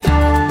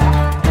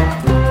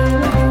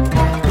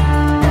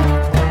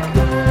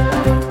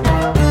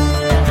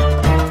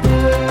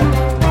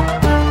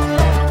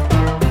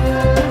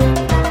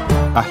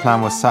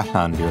Ahlan wa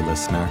sahlan, dear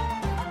listener.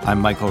 I'm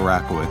Michael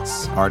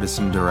Rakowitz, artist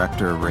and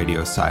director of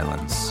Radio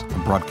Silence, a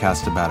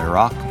broadcast about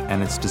Iraq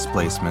and its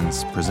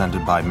displacements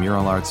presented by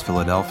Mural Arts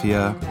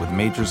Philadelphia with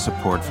major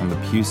support from the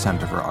Pew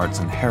Center for Arts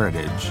and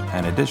Heritage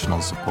and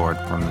additional support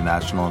from the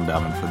National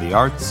Endowment for the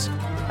Arts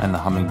and the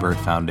Hummingbird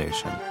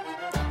Foundation.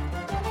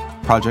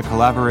 Project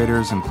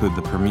collaborators include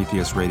the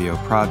Prometheus Radio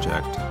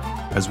Project,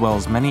 as well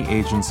as many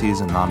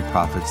agencies and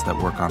nonprofits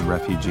that work on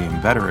refugee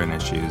and veteran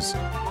issues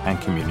and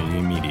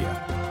community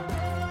media.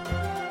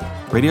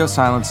 Radio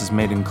Silence is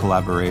made in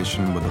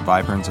collaboration with the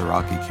vibrant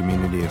Iraqi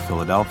community of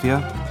Philadelphia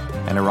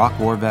and Iraq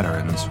War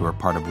veterans who are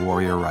part of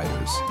Warrior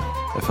Writers,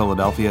 a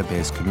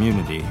Philadelphia-based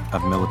community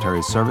of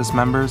military service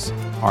members,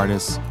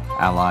 artists,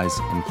 allies,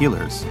 and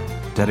healers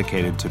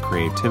dedicated to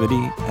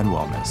creativity and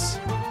wellness.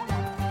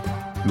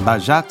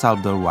 Bajat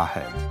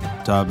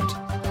Abdul-Wahed, dubbed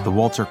the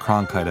Walter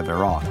Cronkite of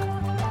Iraq,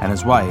 and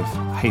his wife,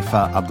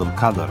 Haifa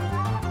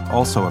Abdul-Qadir,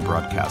 also a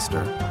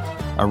broadcaster,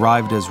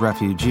 arrived as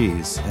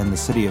refugees in the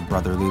city of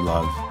brotherly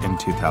love in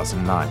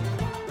 2009.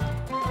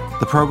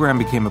 The program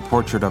became a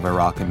portrait of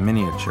Iraq in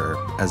miniature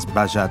as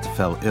Bajat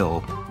fell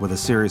ill with a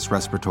serious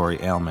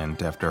respiratory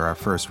ailment after our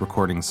first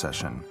recording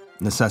session,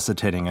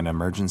 necessitating an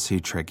emergency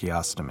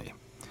tracheostomy.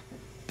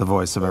 The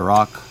voice of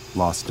Iraq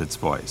lost its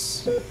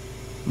voice.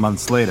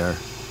 Months later,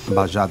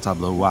 Bajat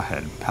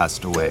Abdul-Wahed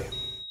passed away.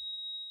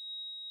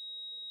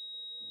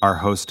 Our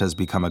host has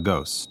become a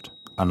ghost,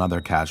 another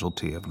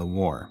casualty of the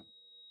war.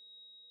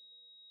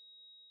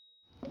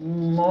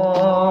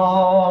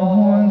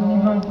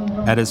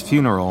 At his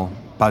funeral,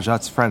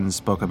 Bajat's friends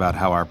spoke about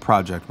how our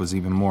project was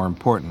even more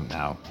important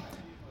now.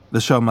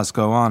 The show must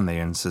go on, they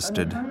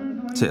insisted,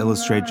 to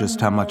illustrate just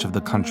how much of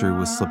the country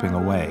was slipping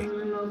away,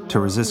 to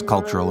resist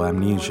cultural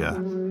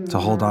amnesia, to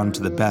hold on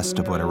to the best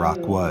of what Iraq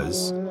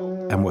was,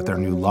 and what their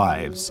new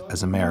lives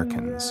as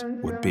Americans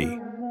would be.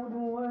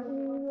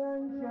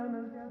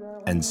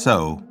 And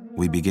so,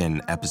 we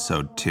begin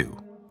episode 2.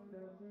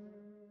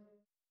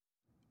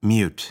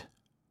 Mute.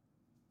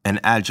 An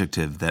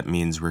adjective that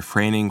means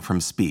refraining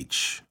from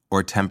speech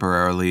or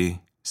temporarily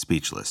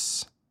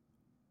speechless.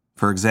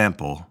 For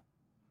example,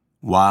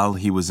 while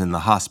he was in the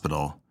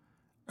hospital,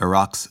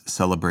 Iraq's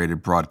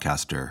celebrated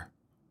broadcaster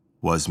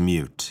was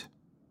mute.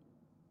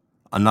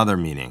 Another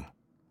meaning,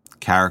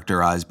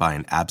 characterized by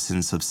an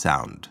absence of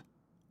sound,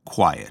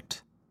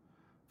 quiet.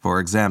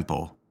 For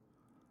example,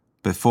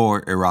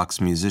 before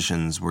Iraq's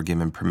musicians were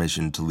given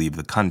permission to leave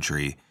the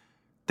country,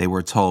 they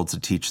were told to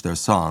teach their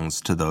songs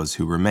to those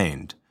who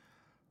remained,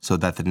 so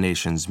that the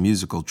nation's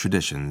musical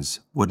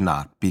traditions would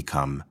not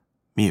become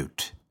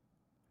mute.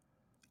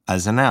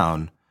 As a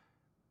noun,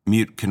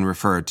 mute can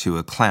refer to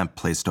a clamp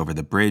placed over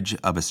the bridge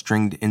of a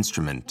stringed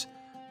instrument,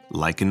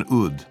 like an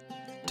oud,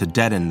 to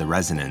deaden the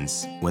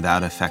resonance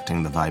without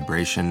affecting the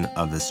vibration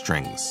of the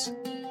strings.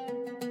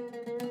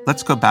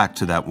 Let's go back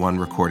to that one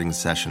recording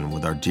session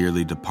with our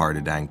dearly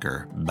departed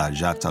anchor,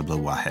 Bajat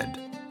Abdul-Wahed,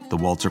 the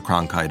Walter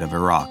Cronkite of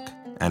Iraq,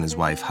 and his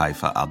wife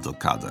Haifa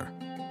Abdul-Qadir.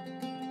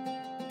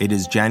 It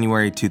is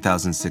January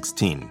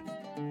 2016,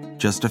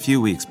 just a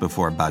few weeks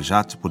before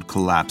Bajat would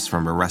collapse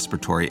from a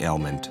respiratory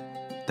ailment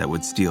that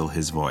would steal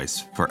his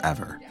voice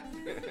forever.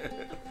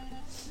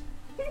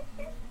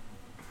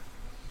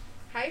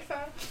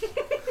 Haifa.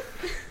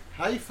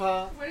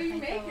 Haifa. What are you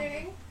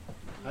making?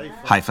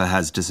 Haifa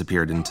has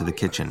disappeared into the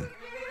kitchen,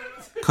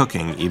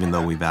 cooking even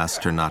though we've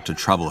asked her not to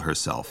trouble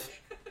herself.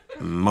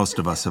 Most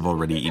of us have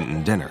already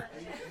eaten dinner.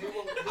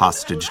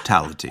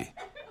 Hostage-tality.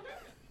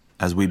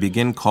 As we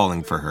begin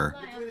calling for her,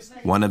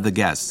 one of the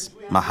guests,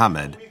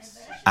 Mohammed,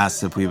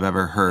 asks if we've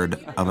ever heard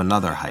of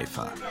another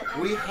Haifa.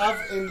 We have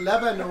in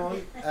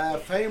Lebanon a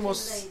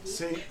famous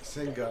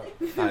singer.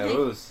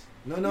 Fairuz.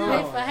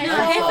 No.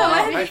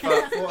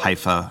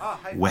 Haifa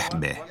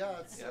Wehbe,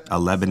 a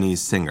Lebanese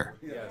singer.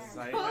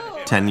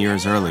 10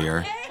 years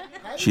earlier,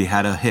 she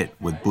had a hit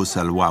with Bous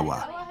El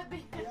Wawa,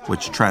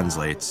 which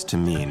translates to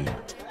mean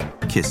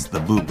kiss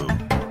the boo-boo.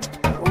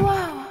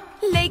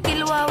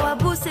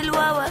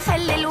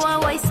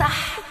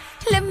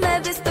 لما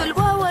بستو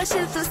الواوا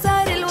شلتو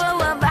صار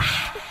الواوا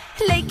بح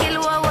ليك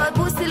الواوا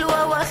بوس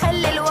الواوا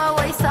خلي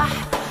الواوا يصح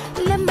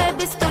لما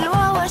بستو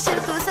الواوا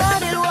شلتو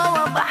صار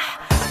الواوا بح.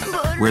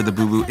 Where the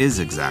boo-boo is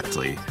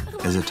exactly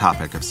is a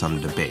topic of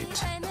some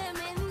debate.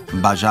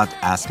 Bajat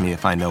asked me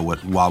if I know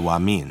what wawa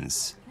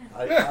means.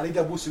 أريد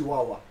أبوس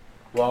الواوا.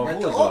 Wow,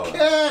 who is Wawa?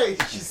 Okay,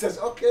 she says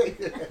okay.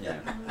 Yeah.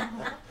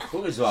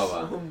 Who is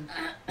Wawa?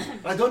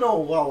 I don't know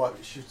Wawa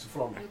she's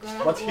from,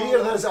 but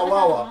here there is a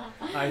Wawa.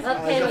 But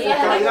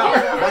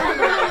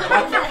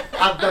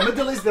at the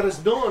Middle East there is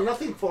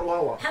nothing for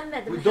Wawa.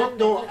 We don't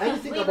know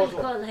anything about Wawa.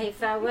 We call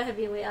Haifa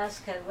Wahbi, we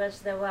ask her what's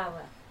the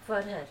Wawa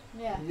for her.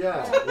 Yeah,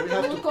 we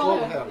have to call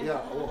her.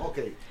 Yeah,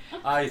 okay.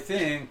 I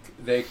think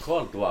they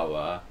called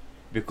Wawa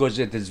because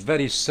it is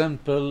very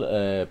simple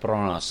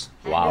pronounce.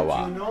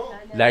 Wawa. You know?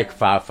 Like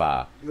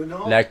Fafa. You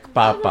know? Like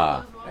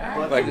Papa.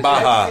 Like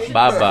Baha.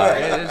 Baba.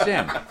 It's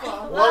him.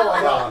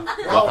 Wawa.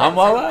 I'm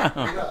Wawa.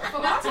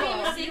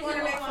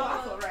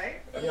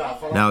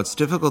 Now, it's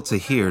difficult to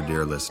hear,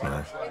 dear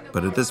listener,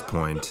 but at this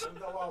point,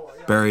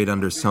 Buried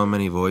under so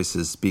many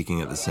voices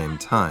speaking at the same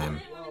time,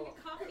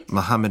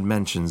 Muhammad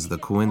mentions the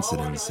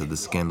coincidence of the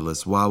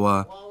scandalous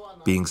Wawa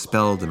being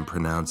spelled and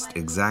pronounced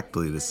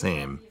exactly the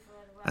same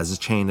as a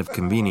chain of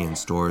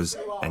convenience stores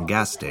and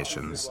gas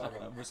stations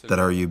that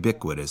are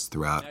ubiquitous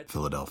throughout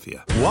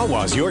Philadelphia.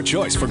 Wawa's your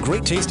choice for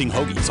great tasting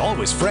hoagies,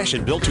 always fresh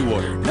and built to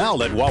order. Now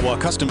let Wawa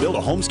custom build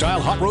a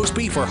home-style hot roast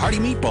beef or hearty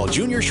meatball,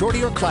 junior,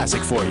 shorty, or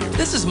classic for you.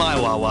 This is my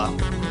Wawa,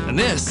 and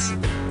this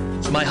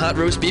is my hot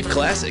roast beef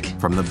classic.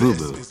 From the Boo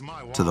Boo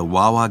to the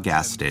Wawa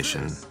gas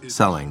station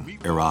selling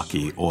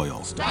Iraqi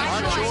oil.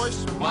 My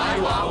choice, my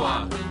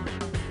Wawa.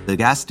 The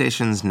gas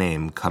station's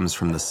name comes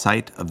from the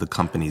site of the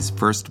company's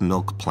first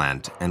milk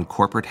plant and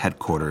corporate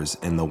headquarters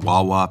in the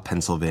Wawa,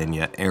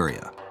 Pennsylvania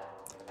area.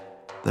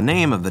 The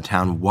name of the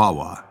town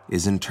Wawa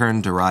is in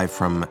turn derived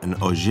from an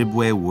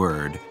Ojibwe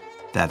word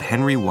that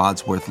Henry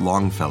Wadsworth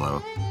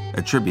Longfellow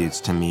attributes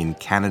to mean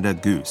Canada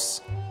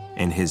goose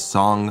in his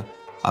song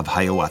of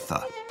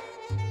Hiawatha.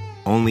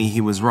 Only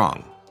he was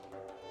wrong.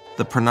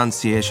 The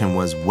pronunciation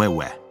was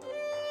wewe,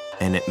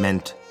 and it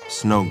meant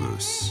snow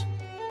goose.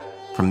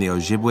 From the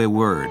Ojibwe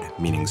word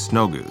meaning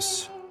snow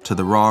goose to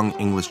the wrong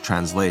English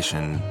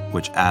translation,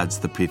 which adds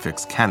the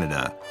prefix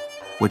Canada,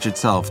 which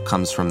itself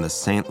comes from the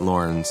St.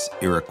 Lawrence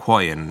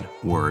Iroquoian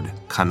word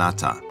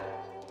Kanata,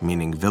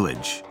 meaning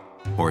village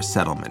or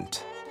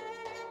settlement.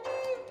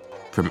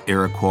 From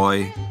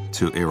Iroquois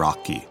to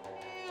Iraqi,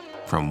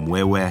 from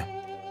Wewe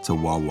to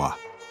Wawa.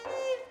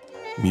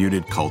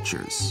 Muted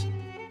cultures,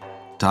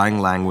 dying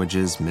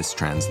languages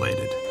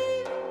mistranslated.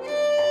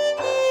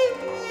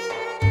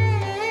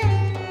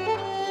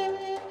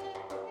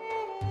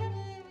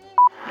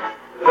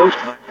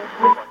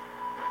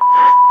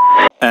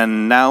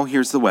 And now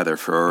here's the weather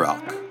for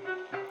Iraq.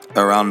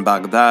 Around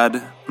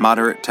Baghdad,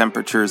 moderate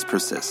temperatures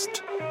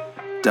persist.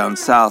 Down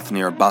south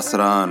near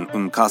Basra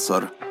and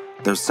Qasr,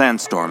 there's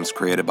sandstorms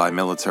created by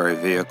military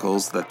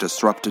vehicles that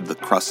disrupted the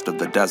crust of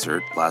the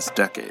desert last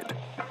decade.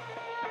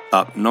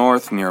 Up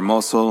north near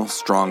Mosul,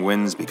 strong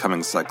winds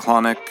becoming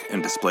cyclonic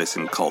and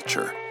displacing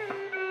culture.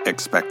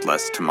 Expect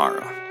less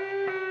tomorrow.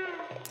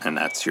 And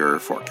that's your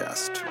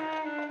forecast.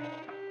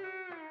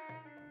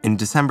 In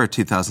December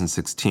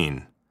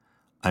 2016,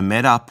 I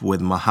met up with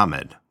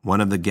Mohammed,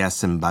 one of the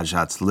guests in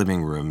Bajat's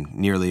living room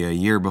nearly a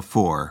year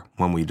before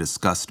when we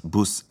discussed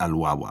Bus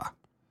al-Wawa.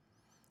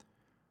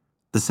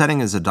 The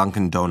setting is a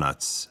Dunkin'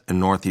 Donuts in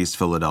northeast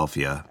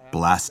Philadelphia,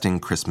 blasting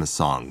Christmas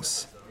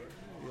songs.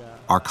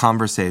 Our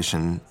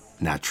conversation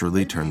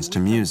naturally turns to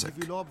music.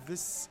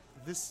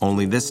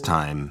 Only this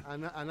time,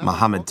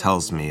 Mohammed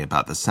tells me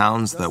about the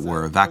sounds that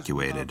were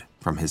evacuated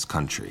from his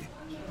country.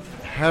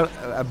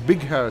 A big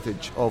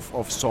heritage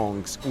of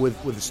songs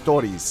with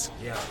stories.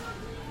 Yeah.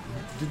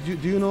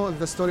 Do you know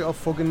the story of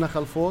Fog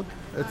al-Nakhal Fog?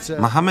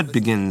 Mohammed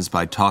begins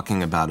by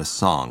talking about a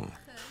song,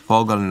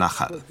 Fog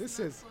al-Nakhal,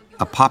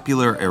 a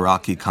popular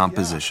Iraqi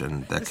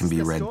composition that can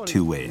be read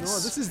two ways. No,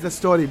 this is the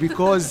story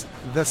because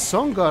the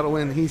singer,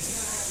 when he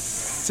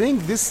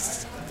sings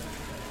this,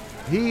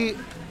 he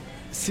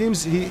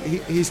seems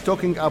he's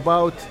talking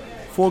about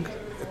Fog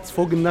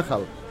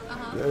al-Nakhal.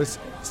 There's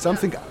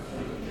something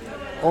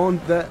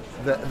on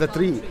the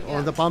tree,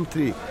 on the palm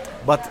tree.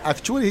 But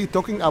actually he's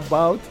talking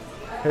about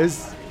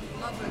his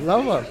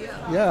lover.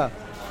 Yeah.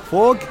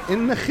 Fog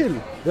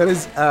al-Nakhal. There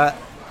is a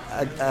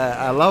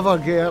lover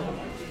girl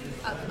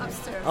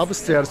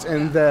upstairs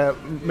and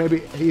maybe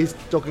he's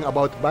talking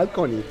about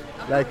balcony,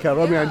 like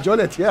Romeo and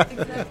Juliet, yeah.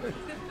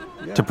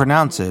 Yeah. To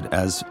pronounce it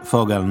as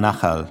Fog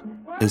al-Nakhal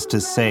is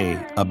to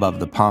say above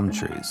the palm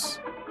trees.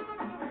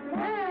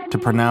 To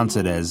pronounce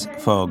it as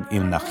Fog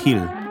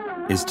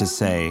al-Nakhil is to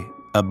say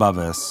above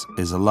us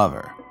is a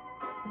lover.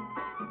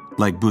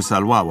 Like Bus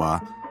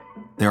al-Wawa,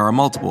 there are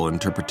multiple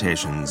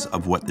interpretations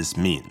of what this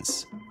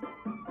means.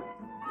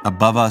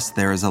 Above us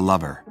there is a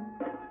lover.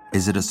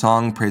 Is it a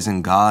song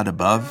praising God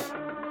above?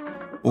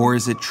 Or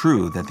is it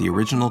true that the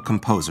original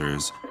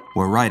composers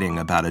were writing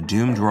about a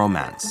doomed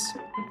romance,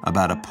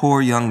 about a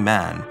poor young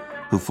man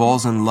who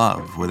falls in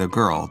love with a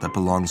girl that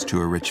belongs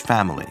to a rich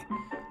family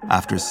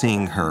after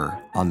seeing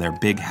her on their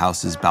big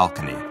house's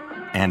balcony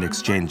and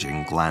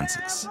exchanging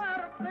glances?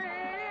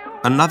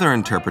 Another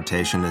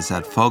interpretation is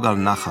that Fog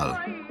al-Nakhal,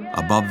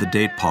 above the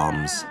date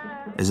palms,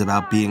 is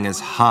about being as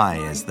high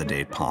as the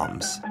date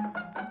palms.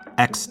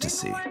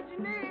 Ecstasy.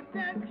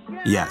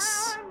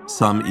 Yes,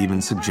 some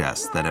even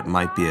suggest that it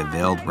might be a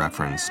veiled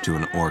reference to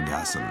an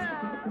orgasm.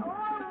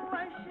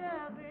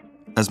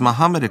 As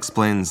Muhammad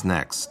explains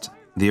next,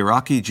 the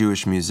Iraqi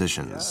Jewish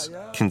musicians,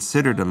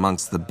 considered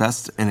amongst the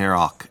best in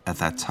Iraq at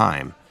that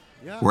time,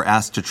 were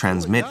asked to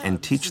transmit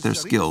and teach their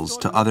skills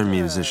to other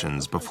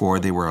musicians before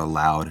they were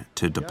allowed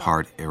to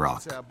depart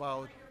Iraq.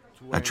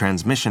 A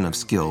transmission of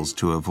skills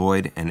to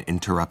avoid an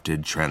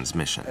interrupted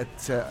transmission.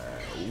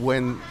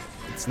 When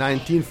it's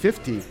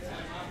 1950,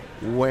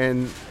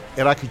 when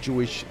Iraqi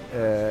Jewish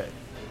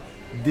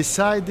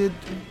decided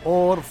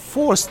or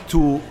forced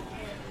to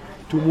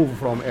move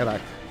from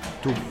Iraq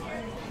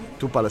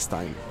to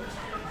Palestine.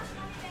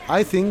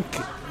 I think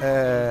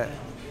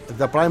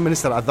the Prime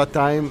Minister at that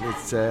time,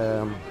 it's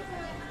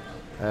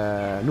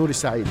Nouri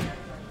Said.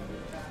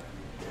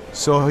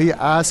 So he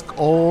asked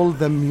all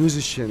the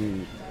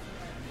musicians,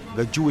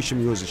 the Jewish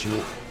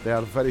musicians, they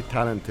are very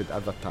talented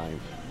at that time.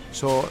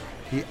 So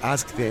he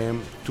asked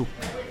them to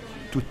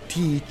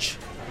teach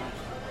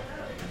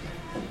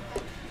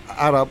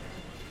Arab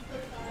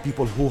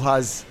people who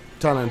has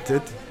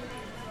talented.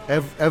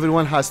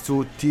 Everyone has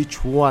to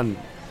teach one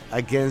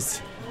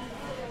against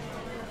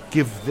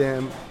give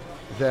them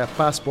the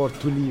passport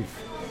to leave.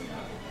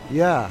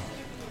 Yeah.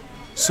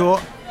 So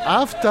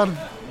after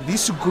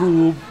this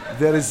group,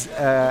 there is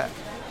a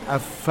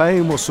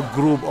famous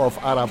group of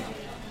Arab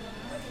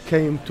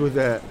came to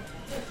the,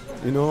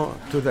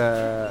 to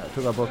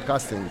the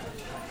broadcasting,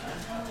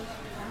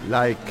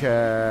 like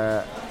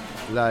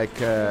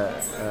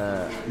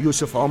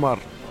Yusuf Omar.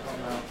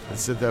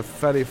 It's the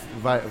very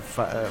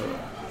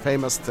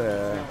famous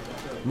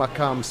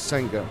Maqam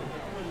singer,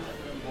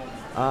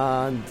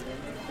 and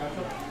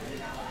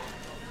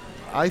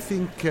I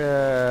think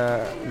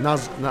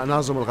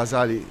Nazim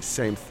al-Ghazali,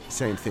 same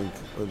thing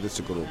with this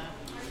group.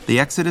 The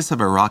exodus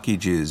of Iraqi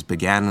Jews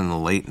began in the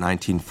late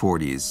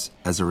 1940s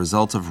as a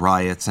result of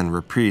riots and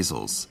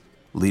reprisals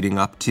leading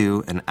up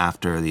to and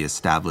after the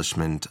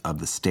establishment of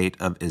the State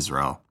of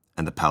Israel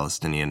and the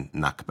Palestinian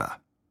Nakba.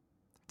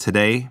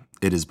 Today,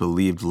 it is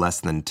believed less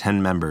than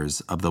 10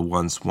 members of the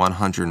once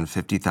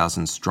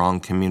 150,000-strong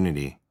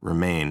community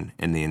remain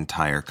in the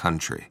entire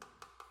country.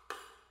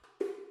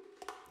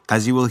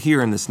 As you will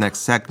hear in this next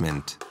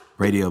segment,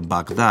 Radio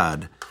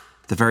Baghdad,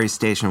 the very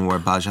station where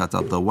Bajat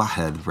Abdel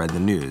Wahed read the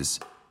news,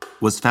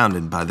 was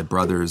founded by the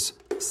brothers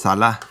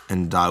Salah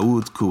and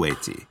Daoud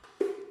Kuwaiti,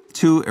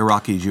 two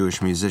Iraqi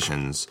Jewish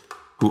musicians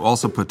who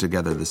also put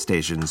together the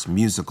station's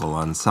musical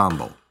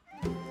ensemble.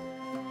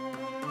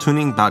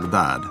 Tuning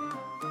Baghdad,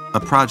 a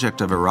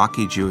project of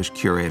Iraqi Jewish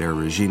curator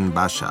Regine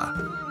Basha,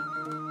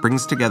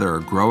 brings together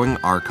a growing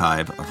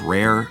archive of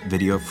rare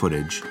video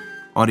footage,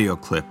 audio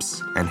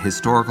clips, and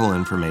historical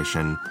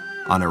information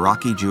on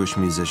Iraqi Jewish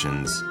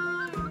musicians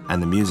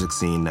and the music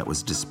scene that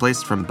was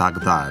displaced from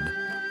Baghdad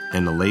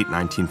in the late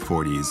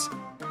 1940s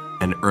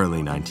and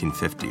early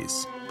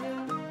 1950s.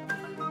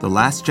 The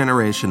last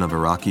generation of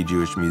Iraqi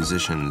Jewish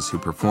musicians who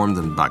performed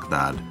in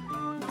Baghdad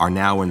are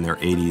now in their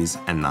 80s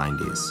and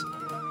 90s,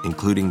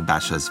 including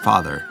Basha's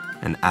father,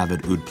 an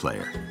avid oud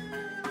player.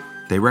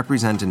 They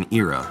represent an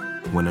era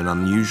when an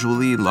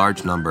unusually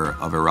large number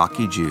of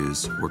Iraqi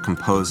Jews were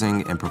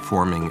composing and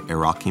performing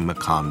Iraqi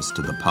maqams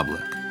to the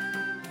public.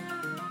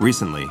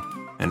 Recently,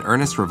 an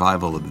earnest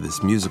revival of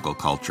this musical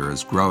culture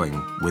is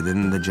growing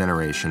within the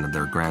generation of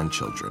their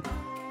grandchildren.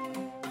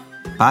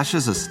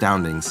 Basha's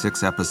astounding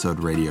 6-episode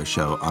radio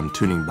show on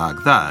Tuning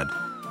Baghdad,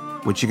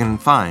 which you can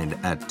find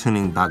at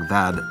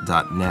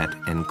tuningbaghdad.net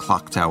and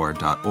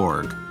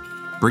clocktower.org,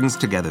 brings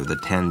together the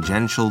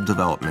tangential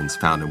developments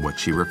found in what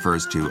she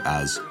refers to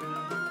as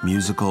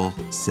musical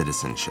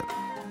citizenship.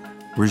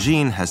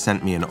 Regine has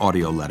sent me an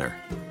audio letter.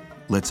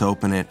 Let's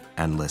open it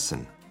and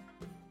listen.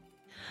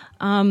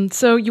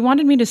 So you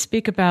wanted me to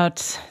speak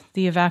about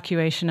the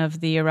evacuation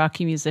of the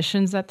Iraqi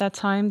musicians at that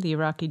time, the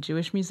Iraqi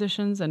Jewish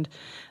musicians. And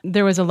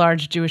there was a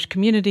large Jewish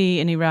community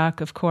in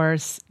Iraq, of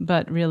course,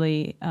 but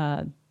really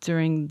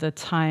during the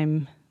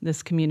time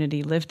this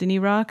community lived in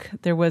Iraq,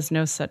 there was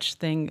no such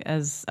thing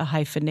as a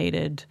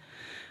hyphenated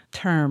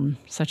term,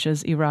 such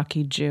as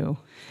Iraqi Jew.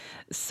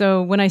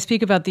 So when I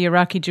speak about the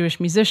Iraqi Jewish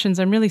musicians,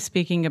 I'm really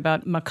speaking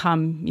about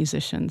maqam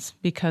musicians,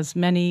 because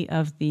many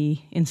of the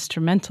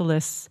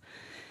instrumentalists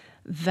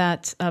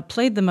that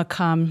played the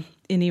maqam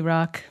in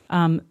Iraq,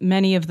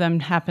 many of them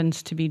happened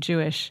to be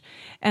Jewish.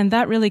 And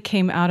that really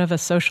came out of a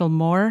social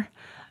more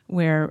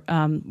where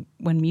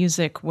when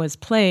music was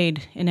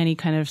played in any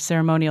kind of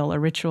ceremonial or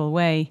ritual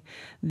way,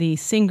 the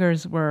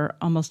singers were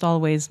almost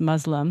always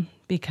Muslim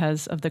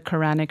because of the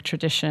Quranic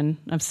tradition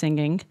of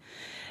singing.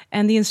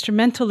 And the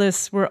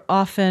instrumentalists were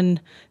often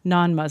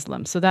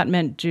non-Muslim. So that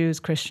meant Jews,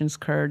 Christians,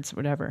 Kurds,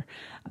 whatever.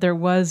 There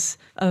was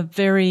a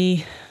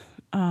very,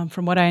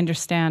 from what I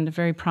understand, a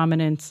very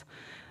prominent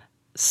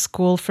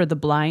school for the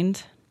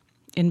blind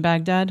in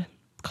Baghdad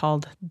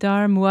called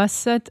Dar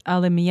Muassat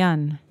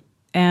Al-Miyan.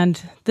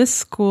 And this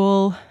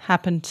school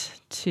happened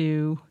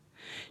to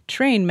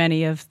train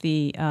many of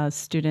the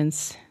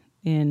students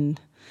in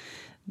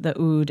the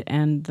oud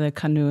and the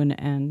kanun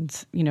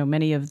and,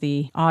 many of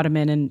the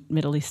Ottoman and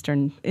Middle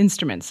Eastern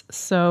instruments.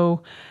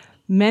 So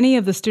many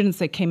of the students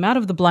that came out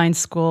of the blind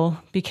school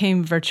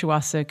became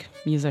virtuosic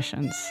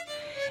musicians.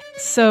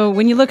 So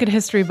when you look at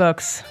history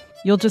books,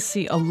 you'll just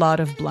see a lot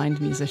of blind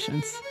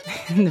musicians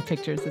in the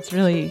pictures. It's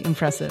really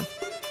impressive.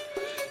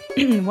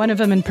 One of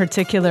them in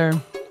particular,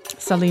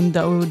 Salim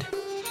Daoud,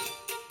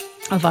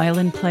 a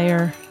violin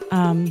player,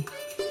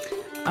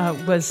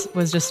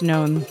 was just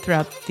known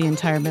throughout the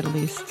entire Middle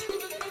East.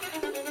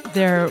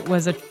 There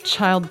was a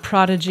child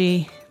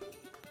prodigy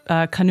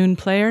kanun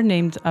player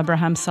named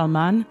Abraham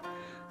Salman,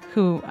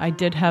 who I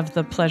did have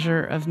the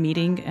pleasure of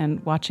meeting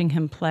and watching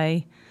him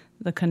play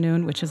the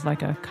kanun, which is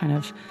like a kind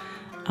of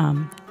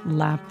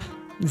lap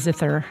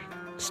zither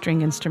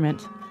string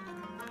instrument.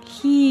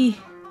 He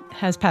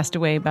has passed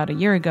away about a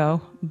year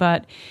ago,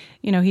 but,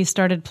 he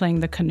started playing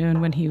the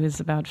qanun when he was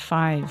about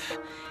 5,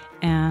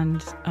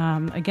 and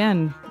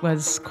again,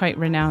 was quite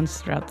renowned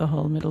throughout the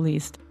whole Middle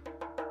East.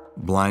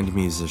 Blind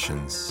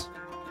musicians.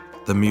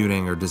 The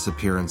muting or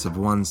disappearance of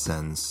one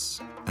sense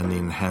and the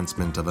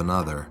enhancement of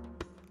another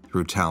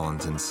through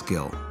talent and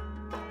skill.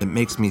 It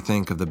makes me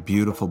think of the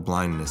beautiful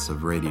blindness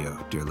of radio,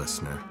 dear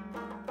listener,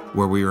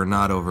 where we are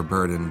not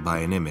overburdened by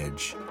an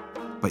image,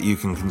 but you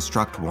can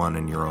construct one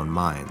in your own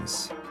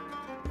minds.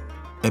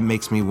 It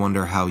makes me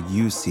wonder how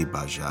you see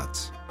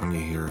Bajat when you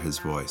hear his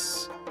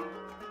voice.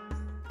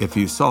 If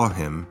you saw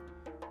him,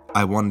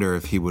 I wonder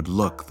if he would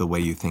look the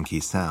way you think he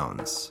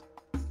sounds.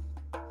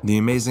 The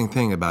amazing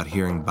thing about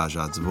hearing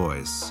Bajat's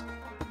voice,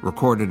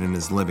 recorded in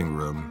his living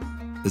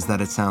room, is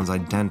that it sounds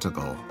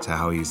identical to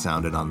how he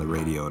sounded on the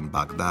radio in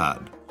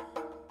Baghdad.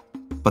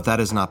 But that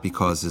is not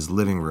because his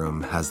living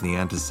room has the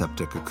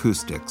antiseptic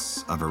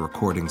acoustics of a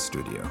recording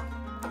studio.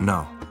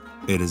 No,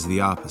 it is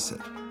the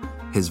opposite.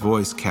 His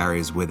voice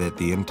carries with it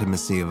the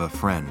intimacy of a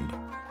friend,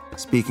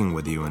 speaking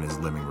with you in his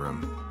living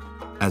room.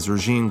 As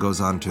Regine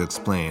goes on to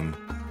explain,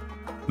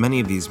 many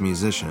of these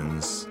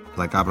musicians,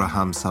 like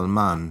Abraham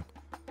Salman,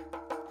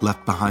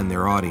 left behind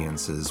their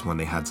audiences when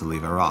they had to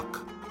leave Iraq,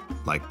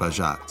 like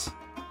Bajat.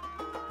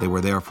 They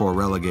were therefore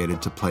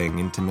relegated to playing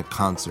intimate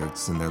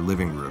concerts in their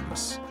living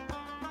rooms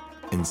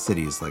in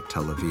cities like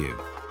Tel Aviv.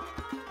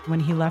 When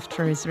he left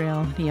for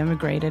Israel, he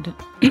emigrated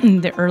in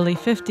the early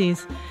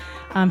 50s.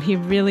 He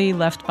really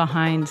left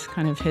behind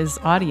kind of his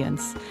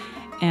audience,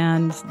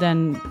 and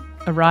then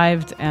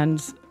arrived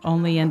and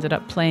only ended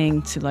up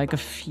playing to like a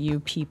few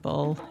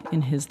people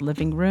in his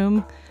living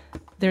room.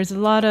 There's a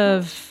lot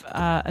of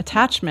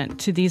attachment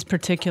to these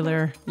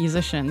particular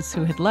musicians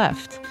who had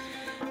left.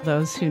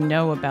 Those who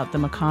know about the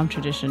Maqam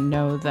tradition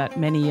know that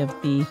many of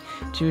the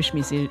Jewish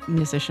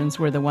musicians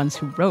were the ones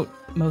who wrote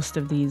most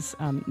of these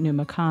new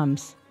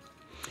Maqams.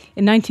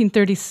 In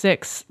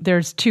 1936,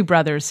 there's 2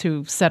 brothers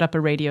who set up a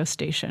radio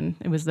station.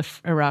 It was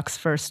Iraq's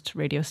first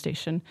radio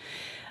station,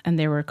 and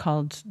they were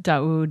called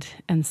Daoud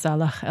and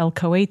Salah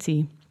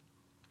el-Kuwaiti.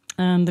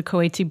 And the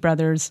Kuwaiti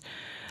brothers,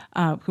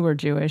 who were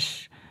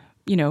Jewish,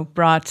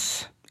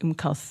 brought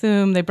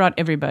Kulthum, they brought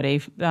everybody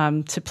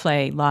to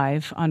play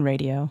live on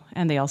radio,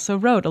 and they also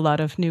wrote a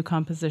lot of new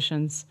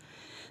compositions.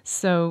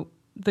 So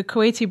the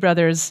Kuwaiti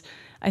brothers,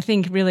 I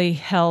think, really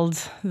held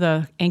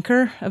the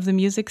anchor of the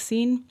music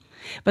scene.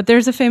 But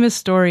there's a famous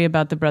story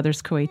about the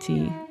brothers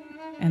Kuwaiti,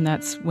 and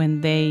that's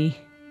when they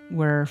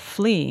were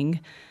fleeing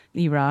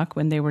Iraq,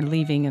 when they were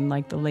leaving in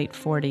like the late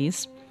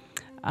 40s.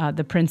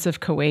 The Prince of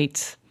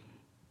Kuwait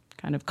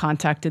kind of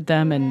contacted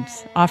them and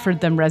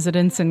offered them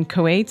residence in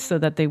Kuwait so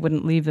that they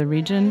wouldn't leave the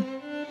region.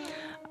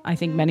 I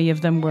think many of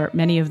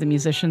the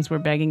musicians were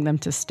begging them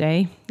to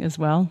stay as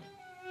well.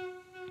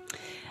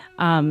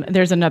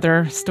 There's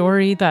another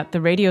story that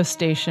the radio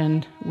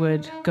station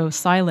would go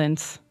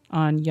silent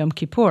on Yom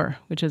Kippur,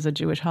 which is a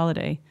Jewish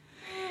holiday.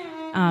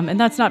 And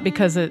that's not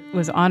because it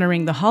was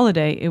honoring the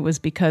holiday, it was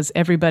because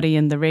everybody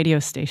in the radio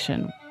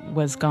station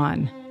was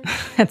gone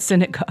at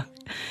synagogue.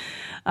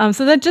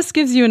 So that just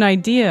gives you an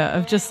idea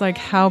of just like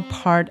how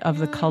part of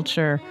the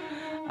culture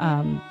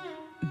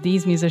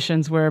these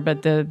musicians were,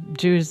 but the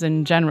Jews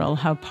in general,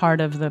 how part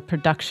of the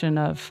production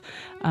of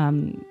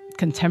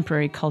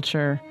contemporary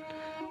culture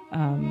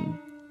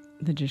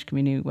the Jewish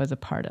community was a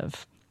part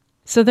of.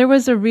 So there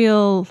was a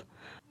real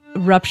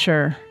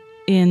rupture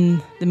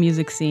in the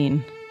music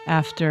scene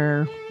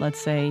after, let's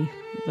say,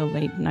 the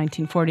late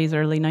 1940s,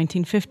 early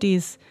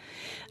 1950s.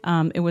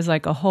 It was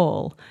like a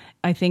hole.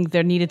 I think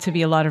there needed to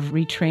be a lot of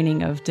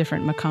retraining of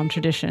different Maqam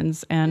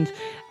traditions. And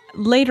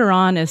later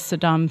on, as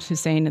Saddam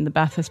Hussein and the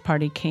Ba'athist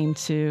Party came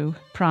to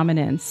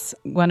prominence,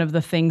 one of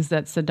the things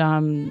that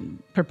Saddam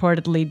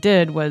purportedly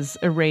did was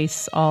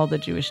erase all the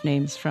Jewish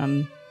names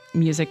from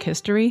music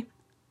history.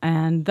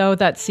 And though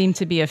that seemed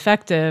to be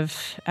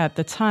effective at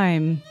the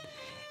time,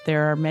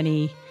 there are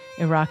many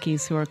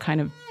Iraqis who are kind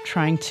of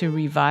trying to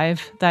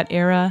revive that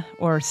era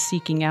or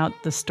seeking out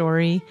the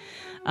story.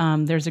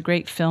 There's a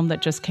great film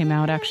that just came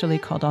out, actually,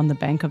 called On the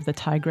Bank of the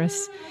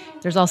Tigris.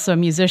 There's also a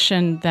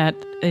musician that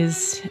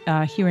is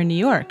here in New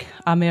York,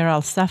 Amir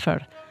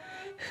Al-Safar,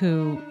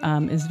 who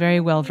is very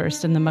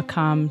well-versed in the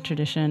Maqam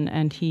tradition,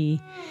 and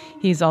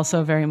he's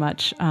also very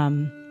much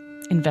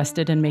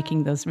invested in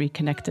making those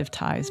reconnective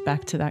ties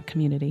back to that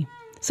community.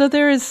 So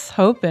there is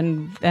hope,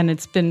 and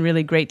it's been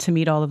really great to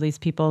meet all of these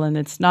people, and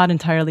it's not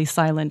entirely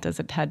silent as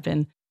it had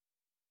been.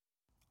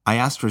 I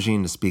asked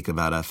Regine to speak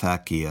about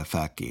Afaki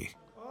Afaki,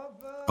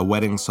 a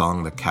wedding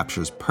song that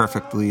captures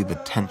perfectly the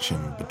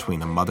tension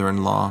between a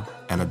mother-in-law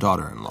and a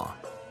daughter-in-law.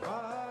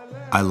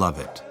 I love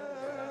it.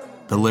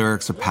 The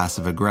lyrics are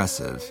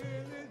passive-aggressive,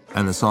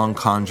 and the song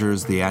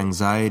conjures the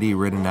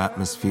anxiety-ridden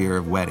atmosphere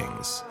of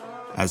weddings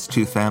as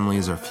two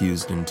families are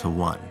fused into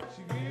one.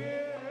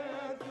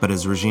 But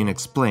as Regine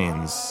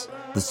explains,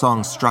 the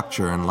song's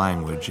structure and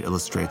language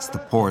illustrates the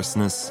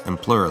porousness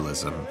and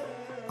pluralism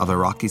of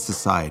Iraqi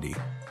society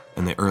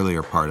in the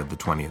earlier part of the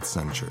 20th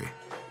century.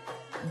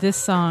 This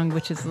song,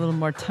 which is a little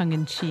more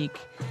tongue-in-cheek,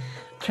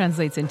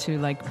 translates into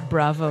like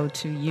bravo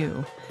to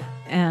you.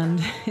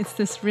 And it's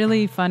this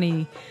really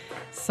funny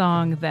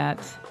song that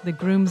the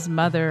groom's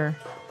mother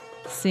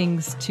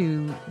sings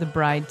to the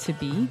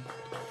bride-to-be.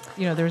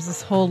 You know, there's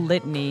this whole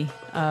litany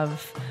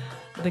of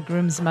the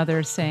groom's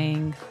mother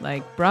saying,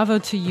 like, bravo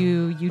to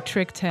you, you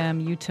tricked him,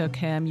 you took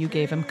him, you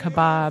gave him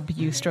kebab,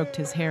 you stroked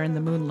his hair in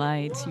the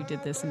moonlight, you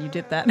did this and you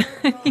did that.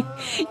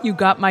 You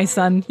got my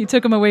son, you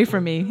took him away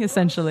from me,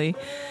 essentially.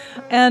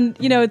 And,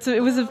 you know,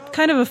 it was a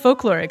kind of a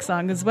folkloric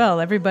song as well.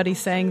 Everybody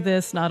sang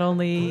this, not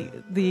only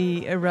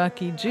the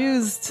Iraqi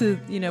Jews to,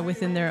 you know,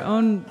 within their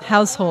own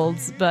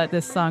households, but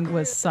this song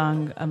was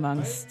sung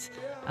amongst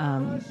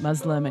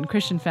Muslim and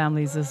Christian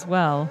families as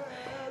well.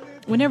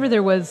 Whenever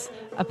there was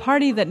a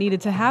party that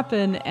needed to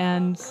happen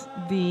and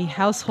the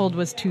household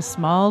was too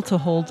small to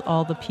hold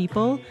all the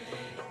people,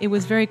 it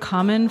was very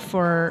common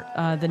for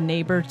the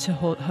neighbor to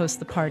host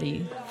the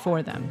party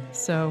for them.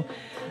 So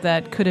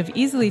that could have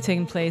easily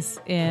taken place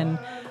in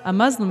a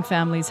Muslim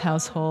family's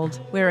household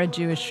where a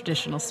Jewish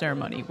traditional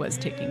ceremony was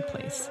taking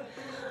place.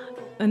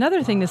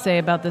 Another thing to say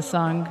about this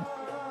song,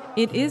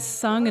 it is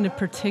sung in a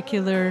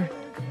particular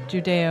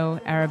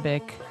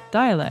Judeo-Arabic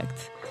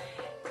dialect.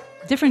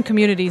 Different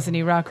communities in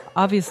Iraq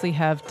obviously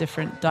have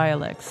different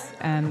dialects,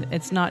 and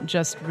it's not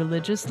just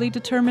religiously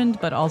determined,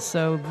 but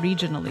also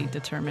regionally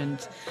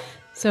determined.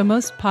 So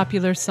most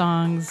popular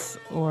songs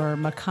or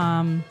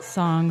maqam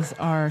songs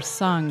are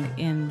sung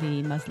in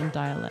the Muslim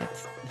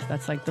dialect.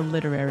 That's like the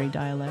literary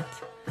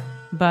dialect.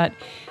 But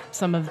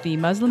some of the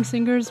Muslim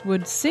singers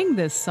would sing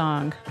this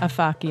song,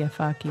 Afaki,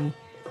 Afaki,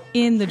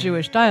 in the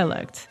Jewish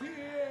dialect.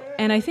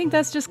 And I think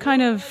that's just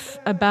kind of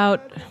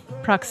about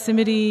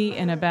proximity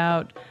and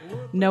about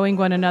knowing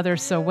one another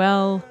so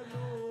well.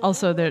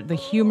 Also, the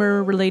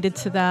humor related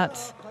to that.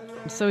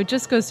 So it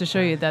just goes to show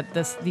you that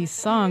these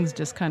songs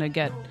just kind of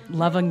get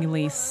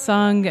lovingly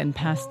sung and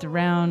passed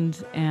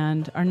around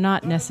and are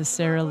not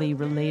necessarily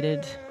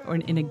related or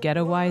in a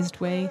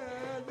ghettoized way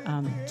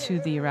to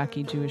the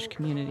Iraqi Jewish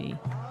community.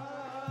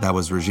 That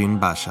was Regine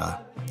Basha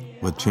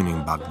with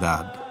Tuning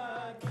Baghdad.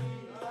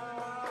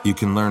 You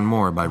can learn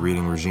more by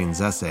reading Regine's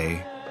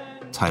essay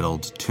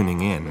titled Tuning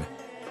In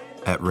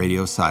at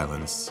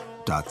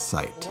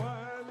radiosilence.site.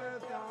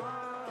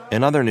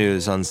 In other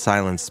news on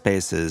Silent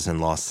Spaces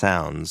and Lost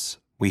Sounds,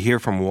 we hear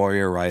from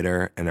warrior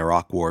writer and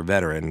Iraq War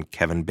veteran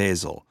Kevin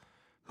Basil,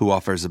 who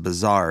offers a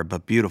bizarre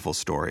but beautiful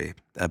story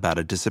about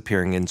a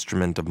disappearing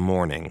instrument of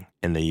mourning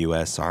in the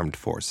U.S. Armed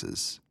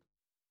Forces.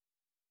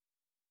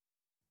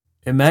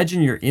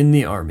 Imagine you're in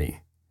the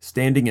Army,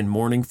 standing in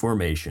mourning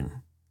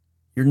formation.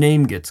 Your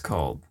name gets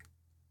called.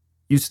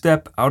 You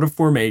step out of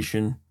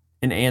formation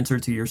and answer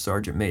to your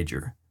sergeant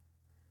major.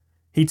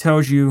 He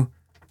tells you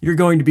you're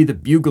going to be the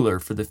bugler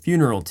for the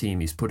funeral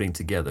team he's putting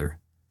together.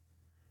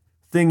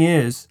 Thing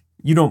is,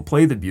 you don't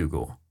play the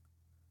bugle.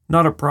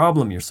 Not a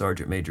problem, your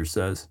sergeant major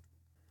says.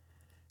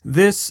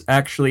 This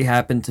actually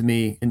happened to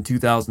me in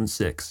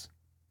 2006.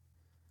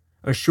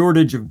 A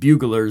shortage of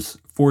buglers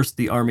forced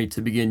the Army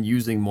to begin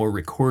using more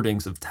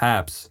recordings of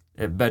taps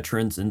at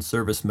veterans and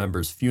service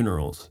members'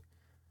 funerals.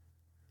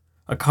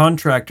 A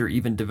contractor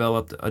even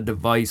developed a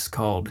device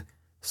called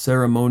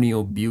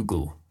ceremonial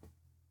bugle.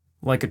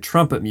 Like a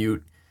trumpet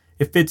mute,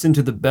 it fits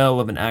into the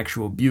bell of an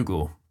actual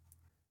bugle.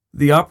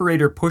 The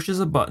operator pushes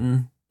a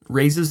button,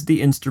 raises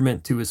the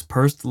instrument to his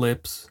pursed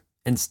lips,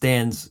 and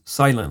stands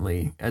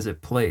silently as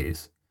it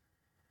plays.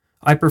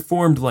 I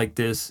performed like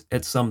this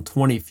at some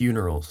 20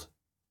 funerals.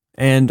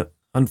 And,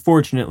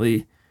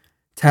 unfortunately,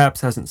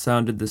 taps hasn't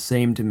sounded the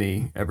same to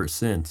me ever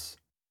since.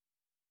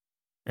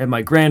 At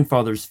my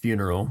grandfather's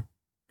funeral,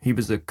 he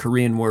was a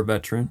Korean War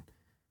veteran,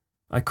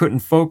 I couldn't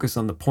focus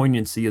on the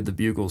poignancy of the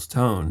bugle's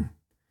tone.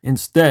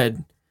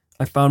 Instead,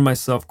 I found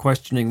myself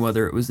questioning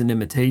whether it was an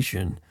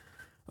imitation,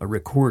 a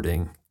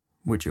recording,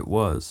 which it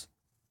was.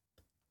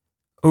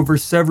 Over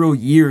several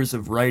years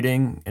of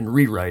writing and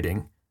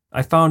rewriting,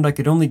 I found I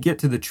could only get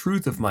to the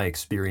truth of my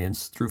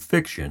experience through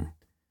fiction,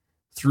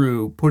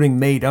 through putting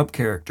made-up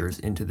characters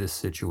into this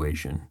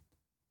situation.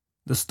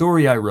 The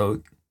story I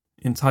wrote,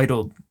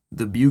 entitled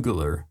The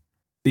Bugler,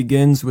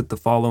 begins with the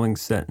following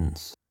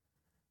sentence.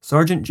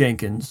 Sergeant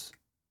Jenkins,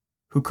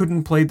 who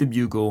couldn't play the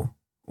bugle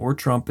or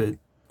trumpet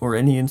or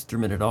any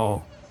instrument at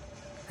all,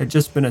 had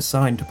just been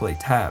assigned to play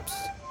taps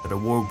at a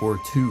World War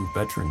II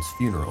veteran's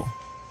funeral.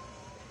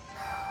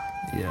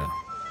 Yeah,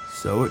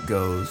 so it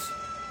goes.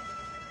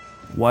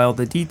 While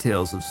the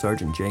details of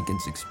Sergeant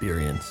Jenkins'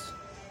 experience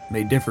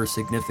may differ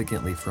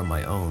significantly from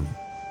my own,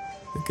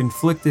 the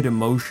conflicted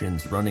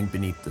emotions running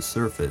beneath the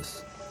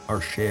surface are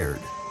shared.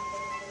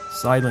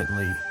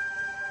 Silently,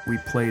 we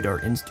played our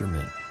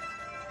instrument.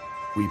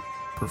 We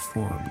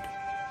performed.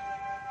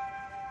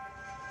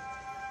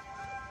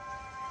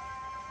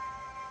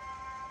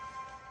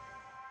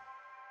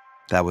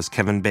 That was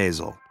Kevin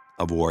Basil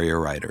of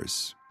Warrior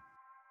Writers.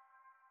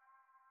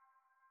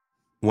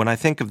 When I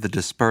think of the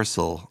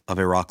dispersal of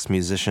Iraq's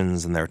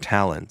musicians and their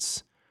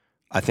talents,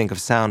 I think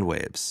of sound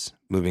waves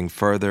moving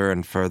further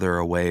and further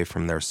away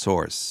from their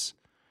source.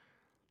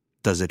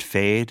 Does it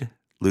fade,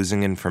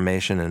 losing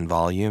information and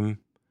volume?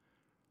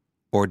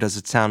 Or does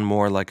it sound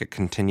more like a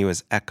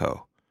continuous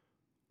echo?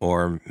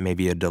 Or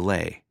maybe a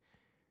delay?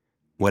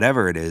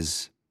 Whatever it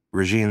is,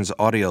 Regine's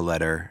audio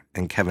letter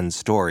and Kevin's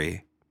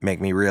story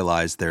make me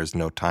realize there's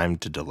no time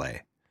to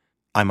delay.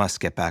 I must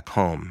get back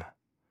home.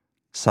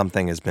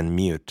 Something has been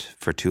mute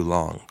for too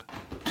long.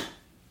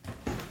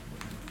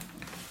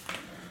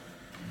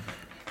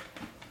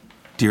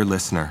 Dear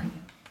listener,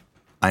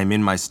 I am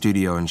in my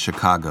studio in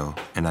Chicago,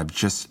 and I've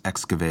just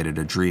excavated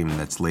a dream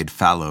that's laid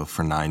fallow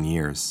for 9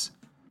 years.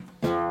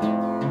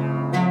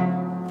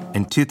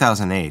 In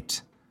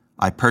 2008,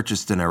 I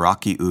purchased an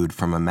Iraqi oud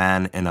from a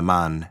man in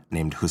Amman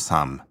named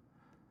Hussam.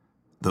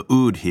 The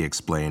oud, he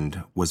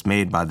explained, was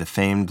made by the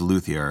famed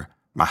luthier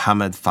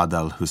Mohammed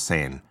Fadel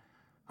Hussein,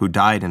 who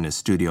died in his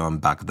studio in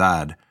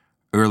Baghdad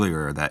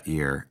earlier that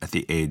year at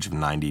the age of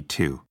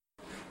 92.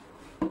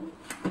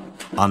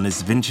 On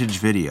this vintage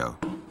video,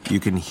 you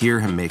can hear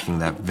him making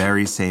that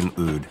very same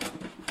oud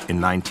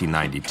in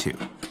 1992.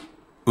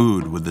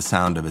 Oud with the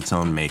sound of its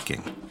own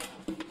making.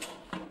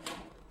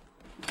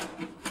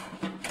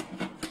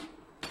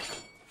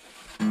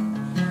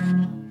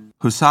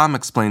 Hussam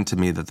explained to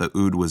me that the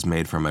oud was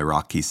made from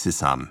Iraqi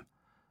sisam,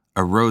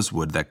 a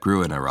rosewood that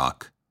grew in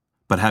Iraq,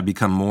 but had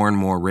become more and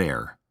more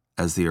rare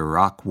as the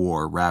Iraq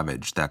War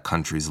ravaged that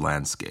country's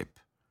landscape.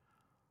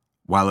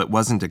 While it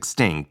wasn't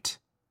extinct,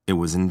 it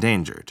was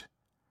endangered.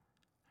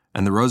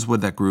 And the rosewood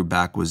that grew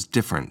back was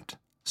different,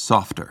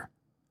 softer,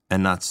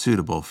 and not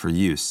suitable for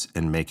use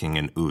in making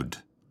an oud.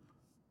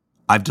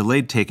 I've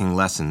delayed taking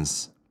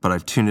lessons, but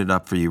I've tuned it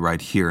up for you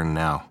right here and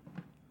now.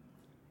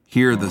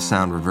 Hear the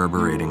sound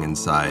reverberating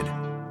inside,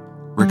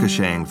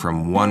 ricocheting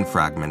from one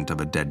fragment of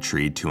a dead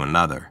tree to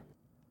another.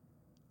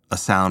 A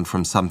sound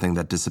from something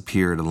that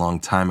disappeared a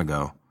long time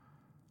ago,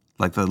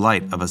 like the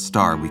light of a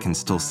star we can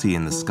still see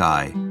in the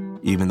sky,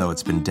 even though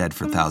it's been dead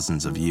for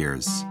thousands of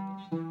years.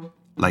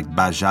 Like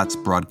Bajat's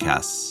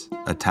broadcasts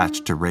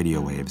attached to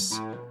radio waves,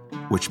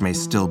 which may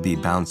still be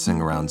bouncing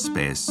around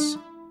space,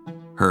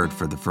 heard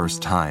for the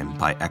first time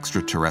by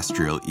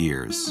extraterrestrial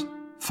ears,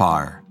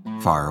 far,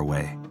 far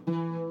away.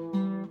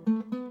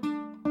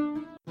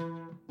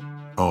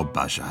 Oh,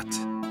 Bajat,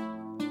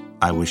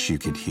 I wish you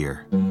could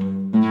hear.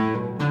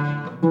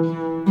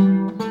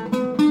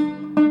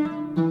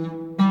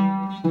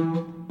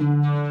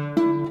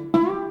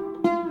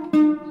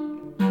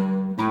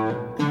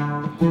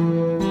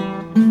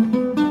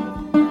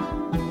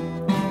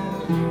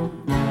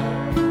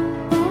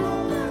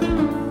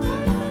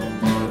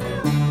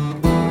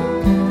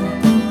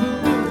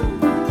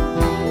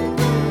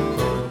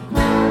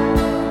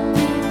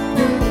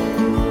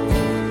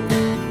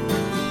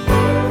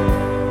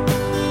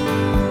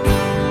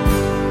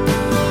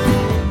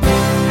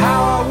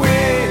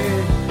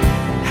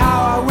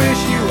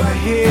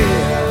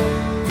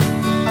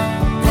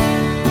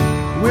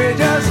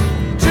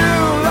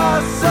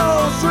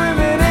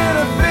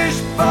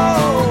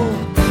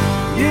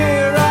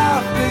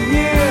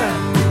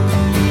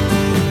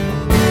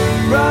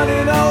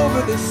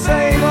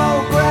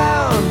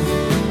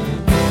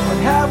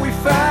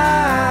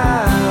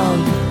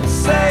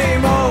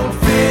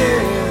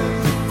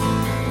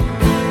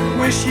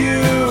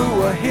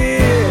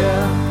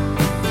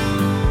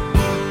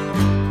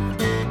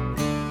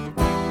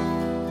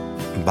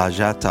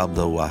 Bajat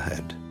Abdul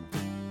Wahed,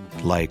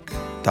 like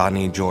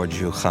Dani George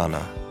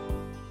Yukhana,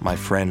 my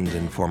friend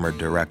and former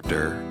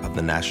director of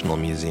the National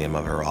Museum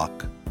of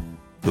Iraq,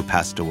 who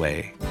passed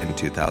away in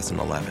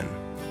 2011.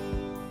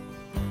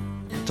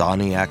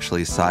 Dani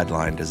actually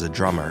sidelined as a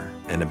drummer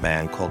in a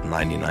band called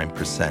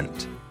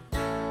 99%,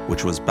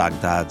 which was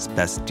Baghdad's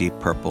best Deep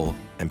Purple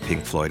and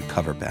Pink Floyd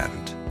cover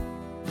band.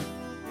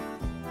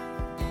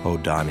 Oh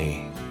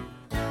Dani,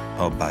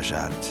 oh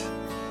Bajat,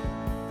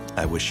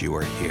 I wish you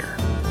were here.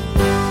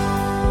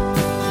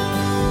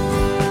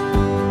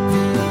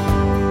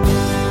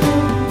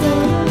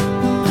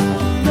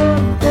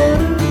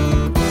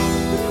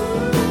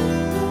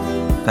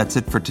 That's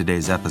it for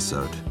today's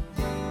episode.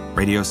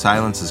 Radio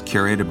Silence is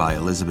curated by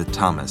Elizabeth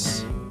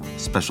Thomas.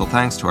 Special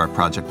thanks to our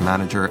project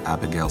manager,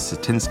 Abigail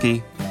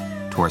Satinsky,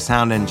 to our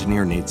sound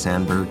engineer, Nate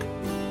Sandberg,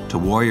 to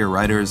Warrior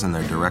Writers and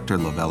their director,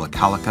 Lavella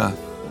Kalika,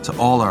 to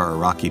all our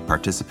Iraqi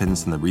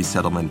participants and the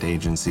resettlement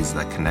agencies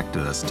that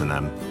connected us to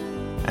them,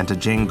 and to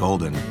Jane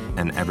Golden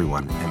and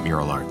everyone at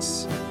Mural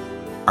Arts.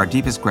 Our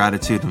deepest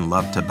gratitude and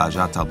love to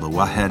Bajat Abdul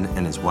Wahed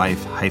and his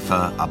wife,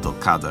 Haifa Abdul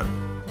Qadir.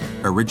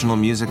 Original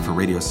music for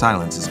Radio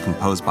Silence is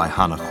composed by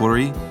Hana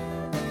Khoury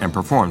and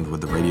performed with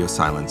the Radio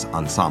Silence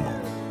Ensemble.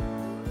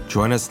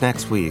 Join us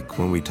next week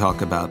when we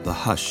talk about the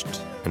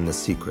hushed and the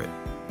secret.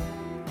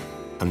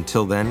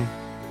 Until then,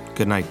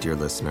 good night, dear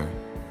listener.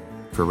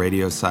 For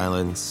Radio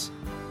Silence,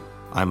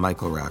 I'm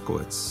Michael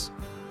Rakowitz,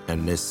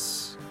 and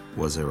this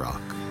was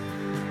Iraq.